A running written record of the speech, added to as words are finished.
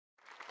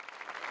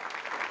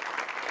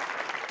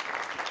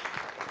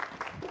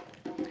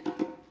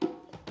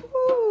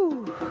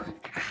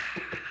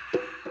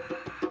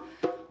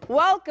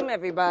Welcome,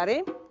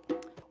 everybody.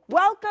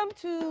 Welcome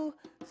to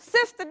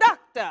Sista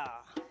Docta.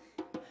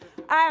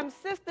 I am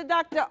Sista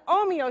Docta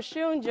Omi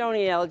Osun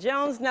Joni L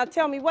Jones. Now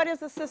tell me, what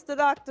is a Sista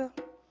Docta?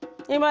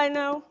 Anybody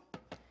know?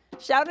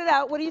 Shout it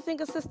out. What do you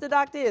think a Sista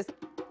Docta is?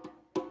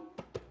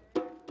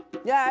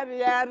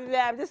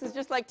 Yeah. This is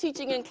just like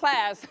teaching in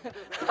class.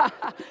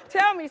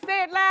 Tell me,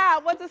 say it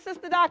loud. What's a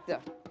Sista Docta?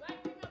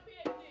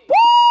 Woo!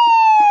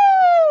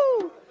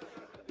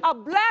 A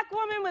black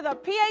woman with a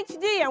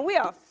PhD, and we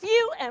are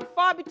few and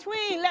far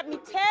between, let me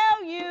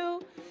tell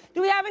you.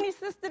 Do we have any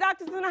Sista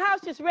Doctors in the house?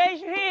 Just raise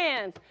your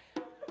hands.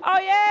 Oh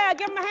yeah,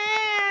 give them a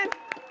hand.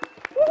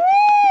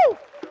 Woo-hoo!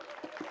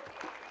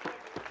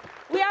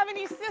 We have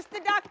any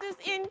Sista Doctors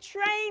in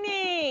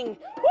training?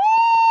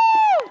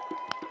 Woo!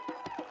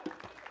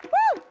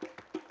 Woo!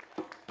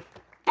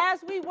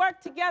 As we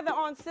work together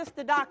on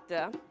Sista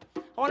Docta,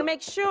 I want to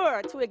make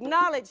sure to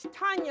acknowledge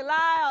Tanya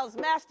Lyles,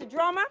 master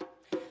drummer,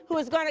 who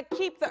is going to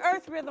keep the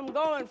earth rhythm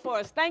going for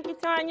us. Thank you,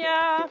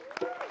 Tanya.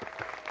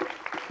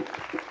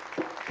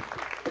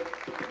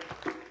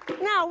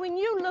 Now, when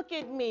you look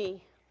at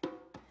me,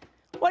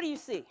 what do you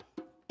see?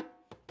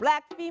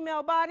 Black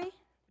female body?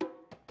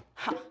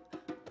 Huh.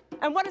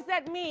 And what does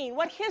that mean?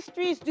 What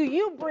histories do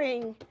you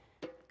bring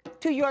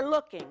to your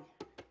looking?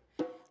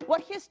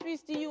 What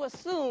histories do you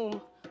assume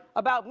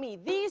about me?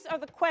 These are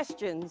the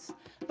questions,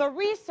 the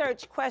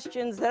research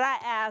questions that I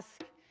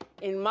ask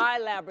in my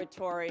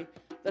laboratory,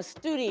 the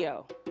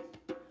studio,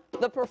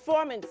 the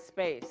performance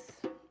space.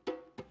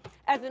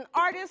 As an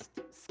artist,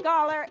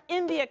 scholar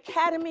in the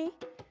academy,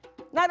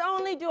 not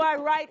only do I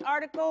write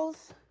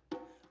articles,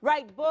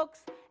 write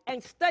books,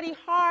 and study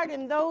hard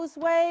in those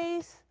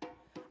ways,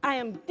 I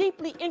am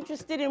deeply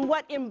interested in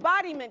what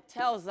embodiment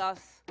tells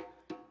us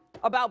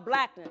about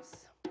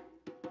blackness.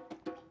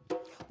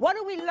 What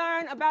do we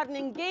learn about an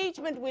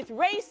engagement with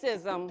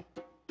racism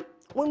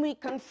when we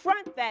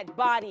confront that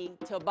body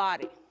to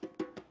body?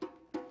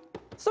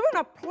 So we're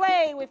going to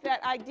play with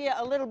that idea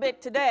a little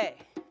bit today.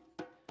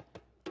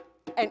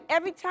 And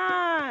every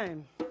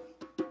time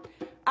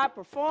I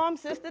perform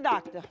Sista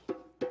Docta,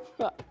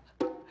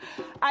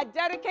 I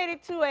dedicate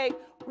it to a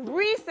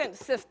recent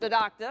Sista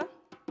Docta,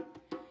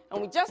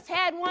 and we just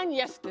had one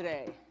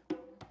yesterday.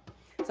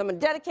 So I'm going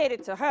to dedicate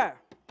it to her.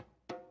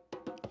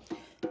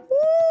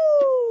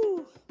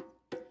 Woo!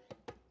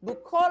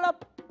 Bukola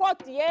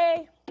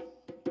Potier,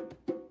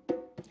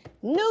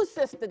 new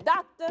Sista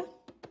Docta.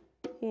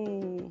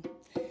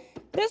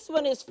 This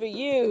one is for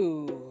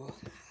you.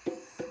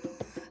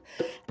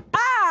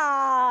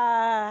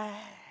 I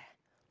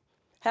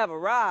have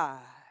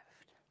arrived.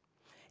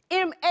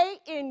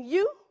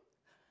 M.A.N.U.,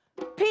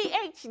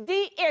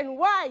 Ph.D.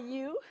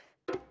 N.Y.U.,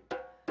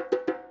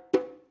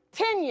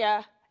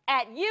 tenure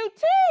at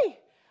UT.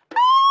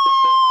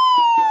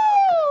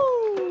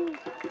 Oh!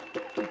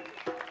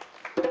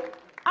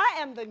 I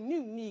am the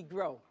new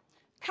Negro,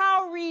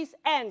 cowries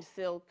and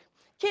silk,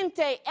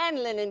 kente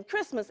and linen,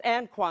 Christmas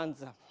and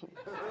Kwanzaa.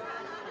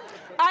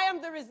 I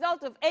am the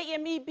result of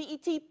AME,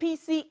 BET,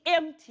 PC,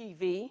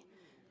 MTV,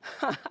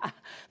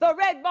 the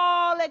Red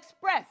Ball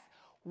Express,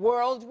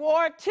 World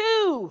War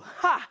II,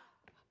 ha!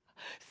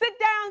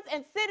 Sit-downs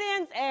and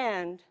sit-ins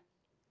and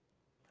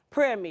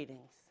prayer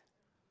meetings.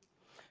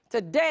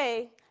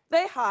 Today,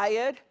 they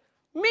hired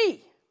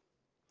me.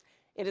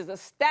 It is a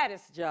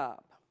status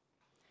job.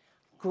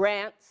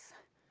 Grants,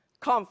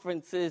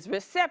 conferences,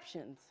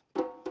 receptions,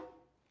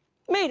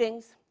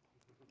 meetings,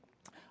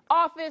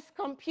 office,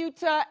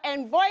 computer,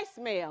 and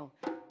voicemail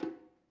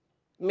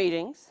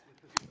meetings,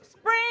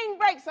 spring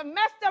break,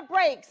 semester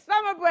break,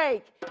 summer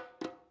break,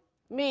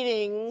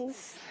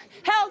 meetings,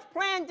 health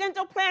plan,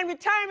 dental plan,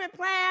 retirement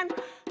plan.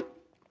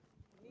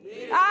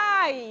 Meetings.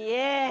 Ah,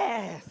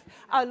 yes,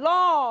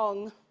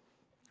 along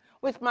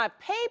with my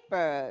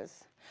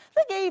papers,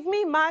 they gave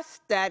me my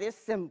status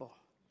symbol,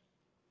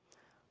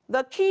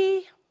 the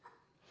key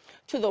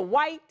to the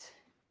white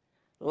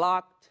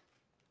locked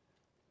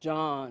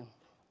John.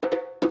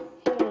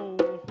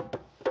 Woo!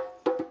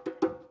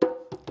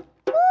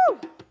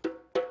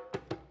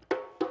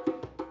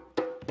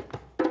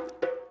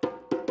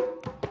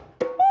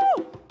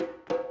 Woo!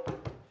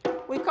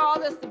 We call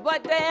this the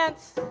butt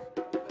dance.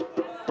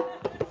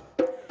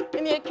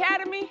 In the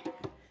academy,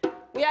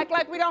 we act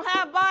like we don't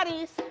have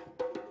bodies,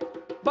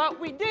 but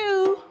we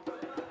do.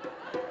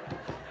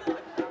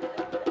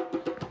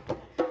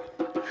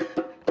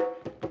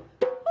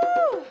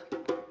 Woo!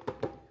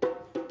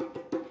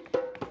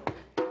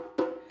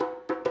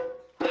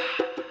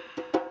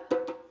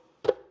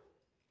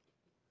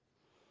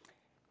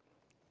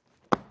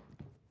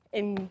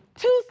 In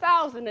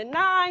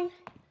 2009,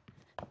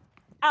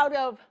 out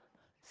of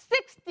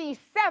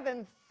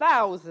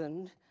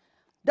 67,000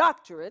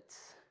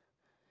 doctorates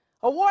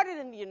awarded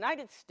in the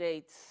United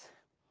States,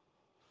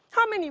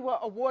 how many were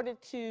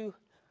awarded to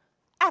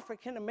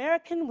African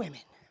American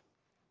women?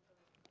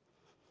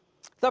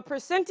 The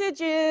percentage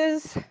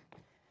is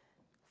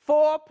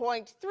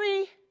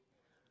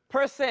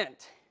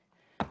 4.3%.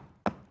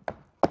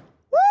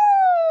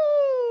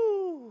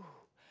 Woo!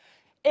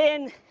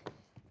 In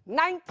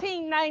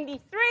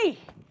 1993,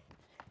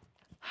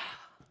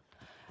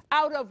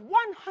 out of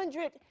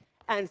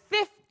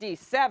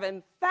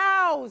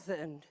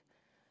 157,000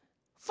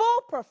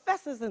 full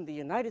professors in the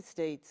United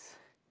States,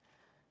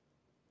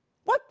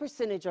 what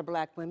percentage are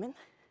black women?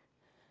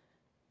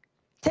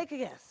 Take a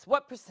guess.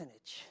 What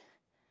percentage?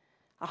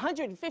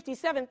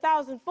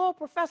 157,000 full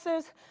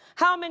professors.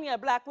 How many are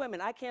black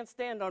women? I can't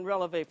stand on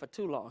releve for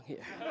too long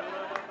here.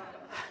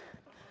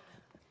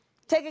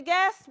 Take a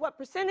guess. What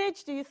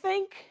percentage do you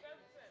think?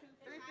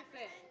 3%.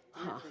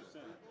 Huh.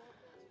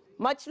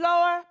 Much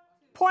lower?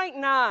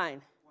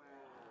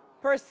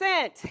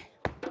 0.9%.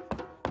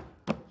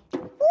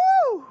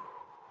 Woo!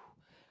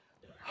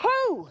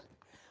 Who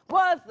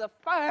was the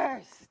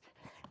first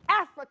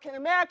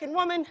African-American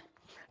woman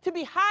to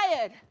be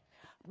hired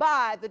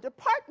by the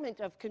Department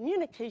of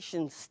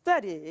Communication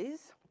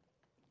Studies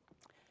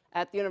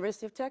at the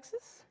University of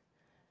Texas?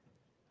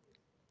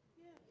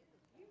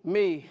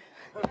 Me.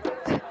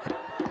 Woo!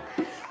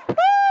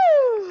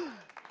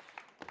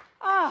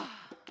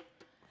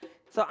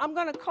 So I'm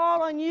going to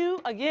call on you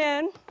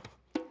again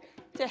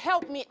to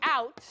help me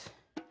out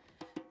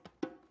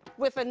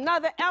with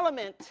another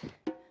element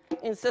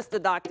in Sister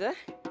Doctor.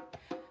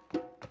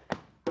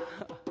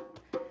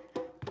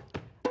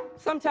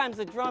 Sometimes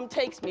the drum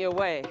takes me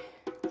away.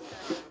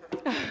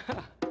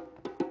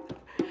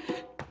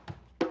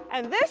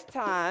 And this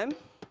time,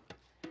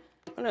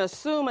 I'm going to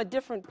assume a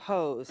different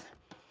pose.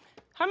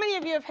 How many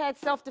of you have had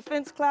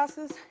self-defense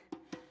classes?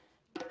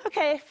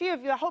 Okay, a few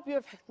of you, I hope you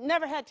have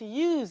never had to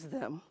use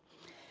them.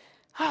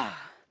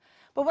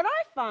 But what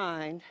I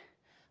find,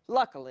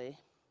 luckily,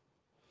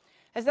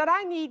 is that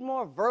I need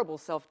more verbal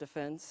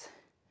self-defense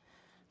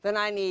than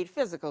I need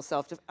physical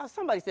self-defense. Oh,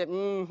 somebody said,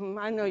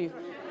 I know you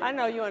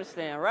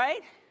understand,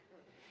 right?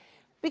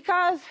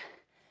 Because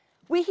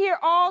we hear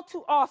all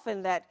too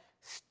often that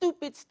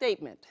stupid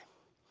statement.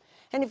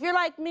 And if you're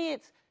like me,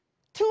 it's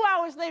 2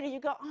 hours later, you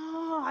go,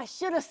 oh, I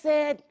should have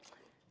said,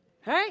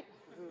 right?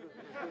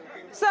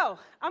 So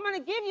I'm going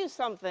to give you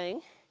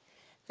something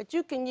that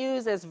you can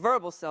use as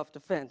verbal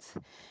self-defense.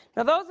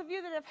 Now, those of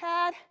you that have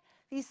had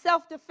these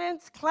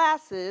self-defense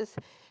classes,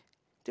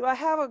 do I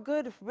have a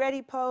good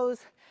ready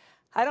pose?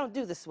 I don't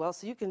do this well,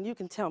 so you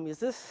can tell me. Is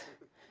this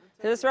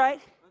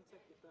right?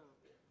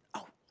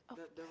 Oh,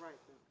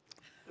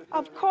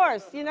 of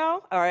course, you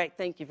know. All right,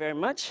 thank you very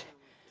much.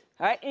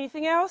 All right,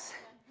 anything else?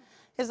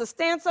 Is the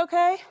stance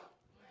okay?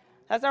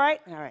 That's all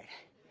right? All right.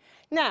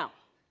 Now,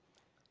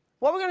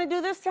 what we're going to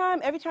do this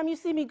time, every time you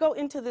see me go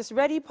into this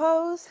ready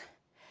pose,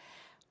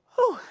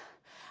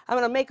 I'm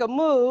going to make a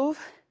move.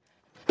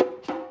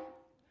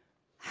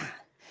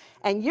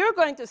 And you're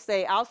going to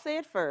say, I'll say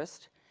it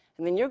first,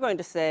 and then you're going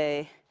to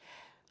say,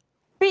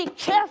 be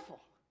careful.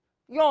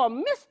 Your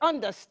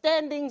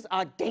misunderstandings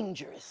are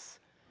dangerous.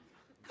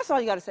 That's all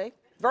you got to say.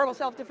 Verbal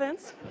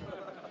self-defense.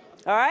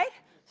 All right?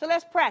 So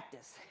let's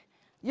practice.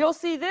 You'll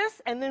see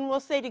this, and then we'll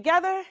say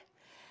together,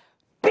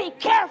 be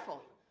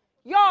careful.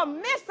 Your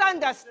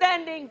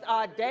misunderstandings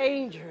are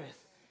dangerous.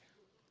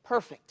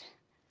 Perfect.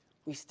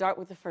 We start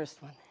with the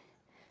first one.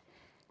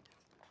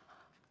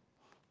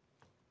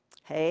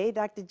 Hey,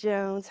 Dr.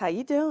 Jones, how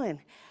you doing?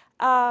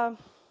 I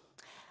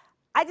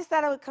just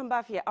thought I would come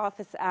by for your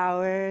office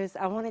hours.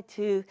 I wanted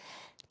to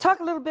talk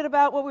a little bit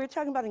about what we were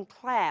talking about in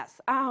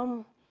class.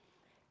 You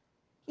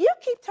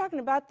keep talking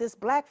about this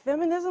black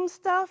feminism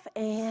stuff,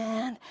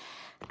 and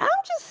I'm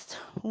just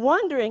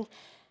wondering,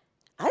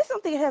 I just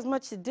don't think it has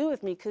much to do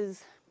with me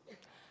because,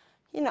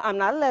 you know, I'm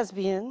not a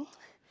lesbian,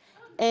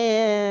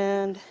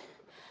 and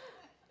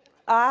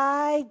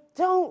I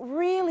don't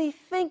really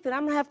think that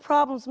I'm going to have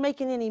problems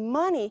making any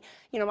money.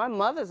 You know, my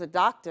mother's a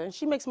doctor, and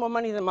she makes more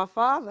money than my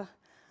father.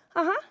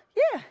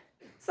 Yeah.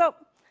 So,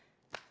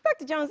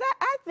 Dr. Jones,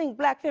 I think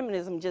black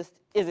feminism just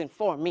isn't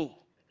for me.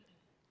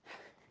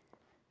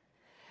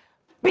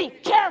 Be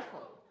careful.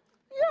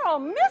 Your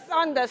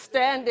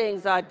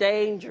misunderstandings are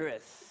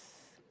dangerous.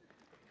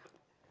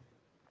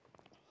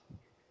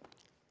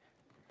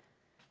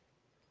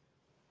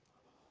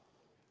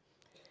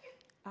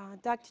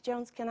 Dr.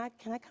 Jones, can I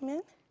come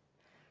in?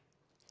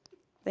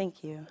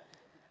 Thank you.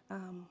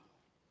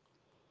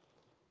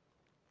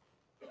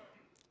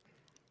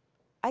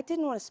 I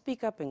didn't want to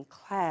speak up in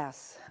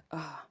class.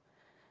 I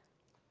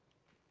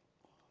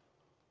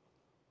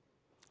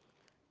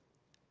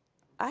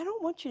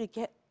don't want you to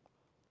get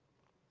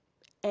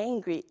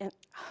angry, and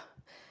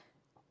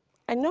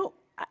I know,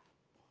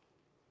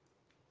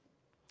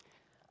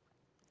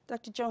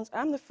 Dr. Jones,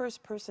 I'm the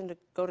first person to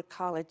go to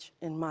college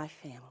in my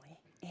family,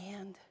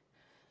 and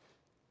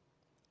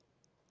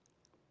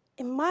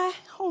in my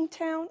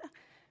hometown,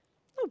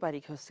 nobody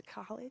goes to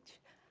college.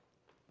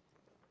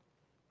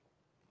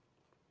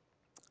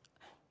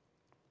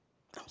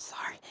 I'm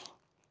sorry.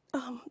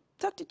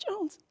 Dr.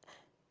 Jones,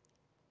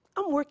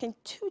 I'm working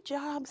 2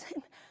 jobs,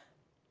 and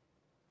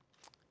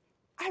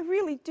I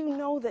really do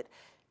know that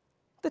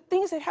the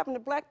things that happened to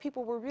black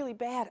people were really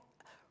bad,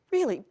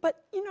 really.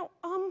 But, you know,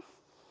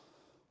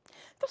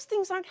 those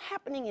things aren't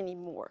happening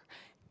anymore.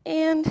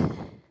 And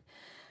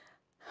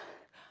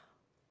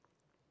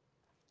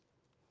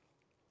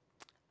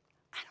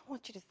I don't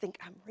want you to think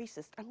I'm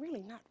racist. I'm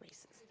really not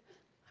racist.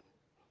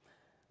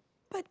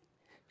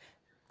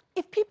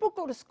 if people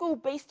go to school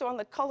based on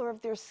the color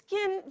of their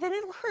skin, then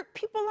it'll hurt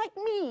people like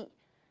me.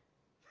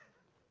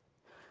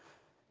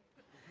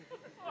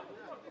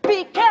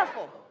 Be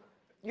careful.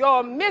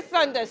 Your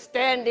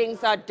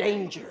misunderstandings are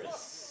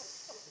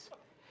dangerous.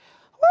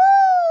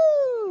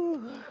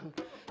 Woo!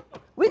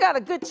 We got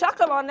a good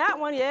chuckle on that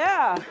one,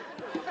 yeah.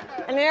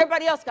 And then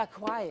everybody else got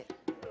quiet.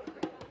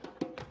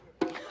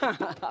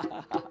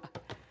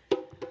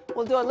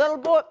 We'll do a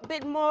little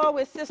bit more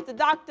with Sister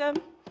Docta.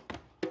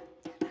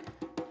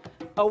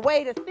 A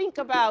way to think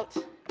about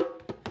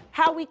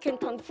how we can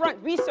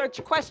confront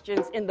research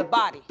questions in the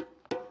body.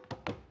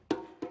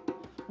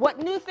 What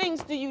new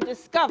things do you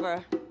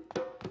discover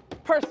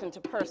person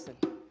to person?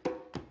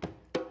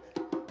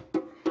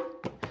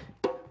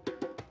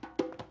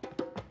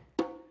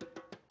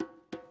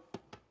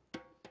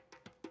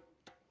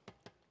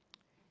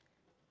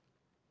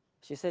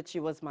 She said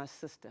she was my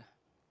sister.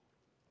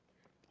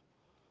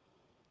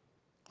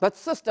 But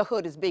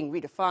sisterhood is being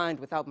redefined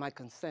without my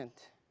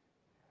consent.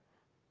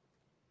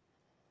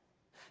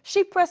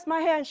 She pressed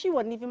my hair and she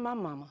wasn't even my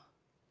mama.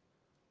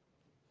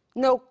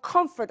 No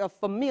comfort of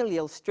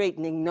familial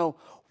straightening, no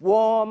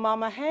warm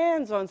mama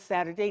hands on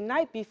Saturday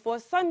night before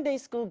Sunday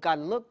school.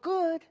 Gotta look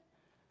good.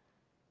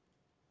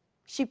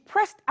 She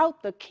pressed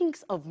out the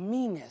kinks of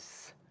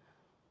meanness,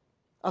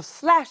 of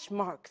slash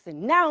marks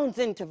and nouns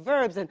into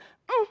verbs and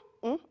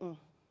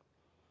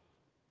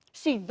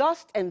She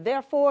thused and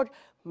therefore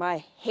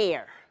my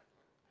hair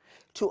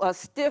to a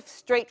stiff,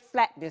 straight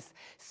flatness,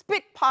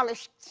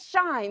 spit-polished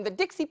shine, the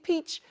Dixie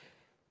Peach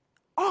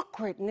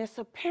awkwardness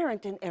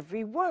apparent in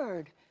every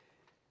word.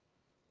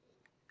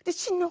 Did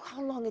she know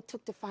how long it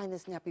took to find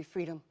this nappy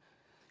freedom?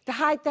 To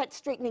hide that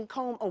straightening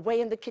comb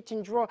away in the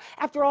kitchen drawer?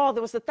 After all,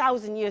 there was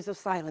 1,000 years of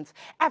silence.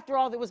 After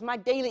all, there was my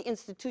daily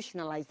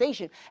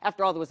institutionalization.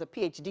 After all, there was a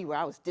PhD where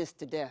I was dissed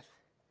to death.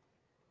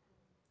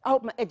 I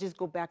hope my edges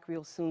go back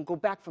real soon, go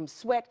back from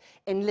sweat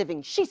and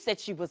living. She said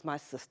she was my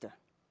sister.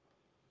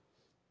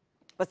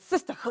 But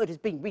sisterhood is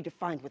being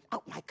redefined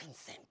without my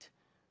consent.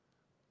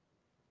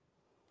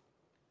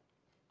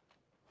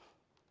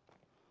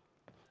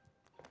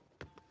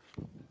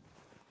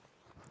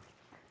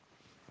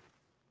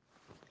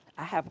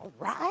 I have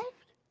arrived?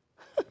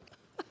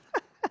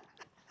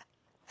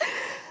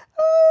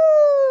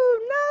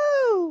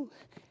 Oh,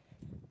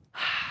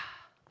 no.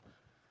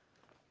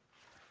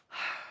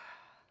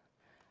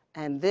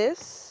 And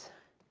this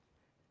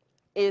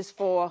is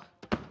for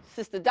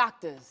Sister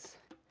Doctors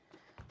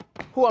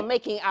who are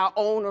making our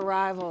own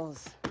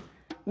arrivals,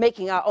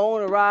 making our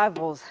own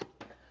arrivals,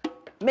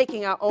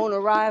 making our own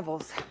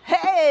arrivals.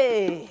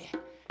 Hey,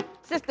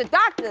 Sister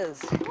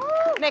Doctors,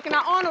 making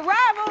our own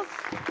arrivals.